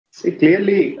See,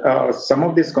 clearly, some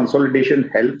of this consolidation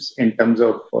helps in terms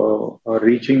of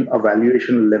reaching a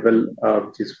valuation level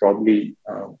which is probably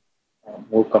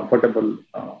more comfortable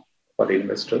for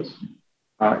investors,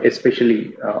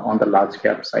 especially on the large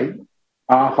cap side.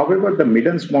 However, the mid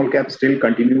and small caps still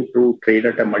continue to trade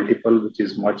at a multiple which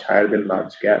is much higher than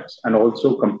large caps, and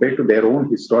also compared to their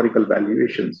own historical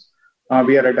valuations,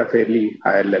 we are at a fairly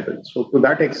higher level. So, to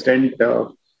that extent,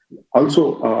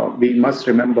 we must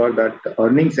remember that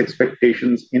earnings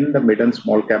expectations in the mid and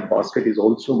small cap basket is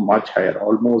also much higher,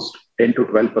 almost 10 to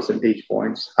 12 percentage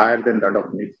points higher than that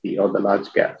of Nifty or the large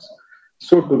caps.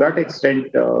 So, to that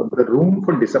extent, the room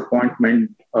for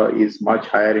disappointment is much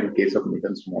higher in case of mid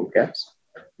and small caps.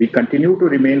 We continue to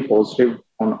remain positive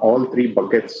on all three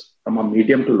buckets from a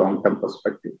medium to long term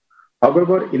perspective.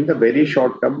 However, in the very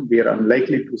short term, we are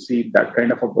unlikely to see that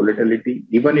kind of a volatility,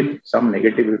 even if some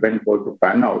negative event were to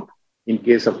pan out in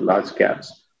case of large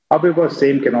caps. However,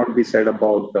 same cannot be said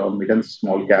about the mid and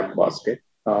small cap basket.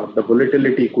 The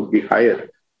volatility could be higher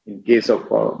in case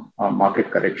of a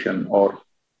market correction, or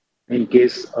in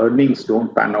case earnings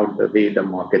don't pan out the way the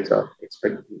markets are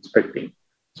expecting.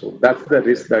 So that's the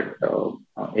risk that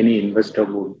any investor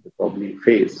would probably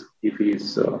face if he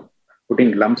is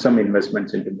putting lump sum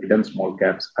investments into mid and small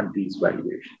caps at these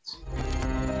valuations.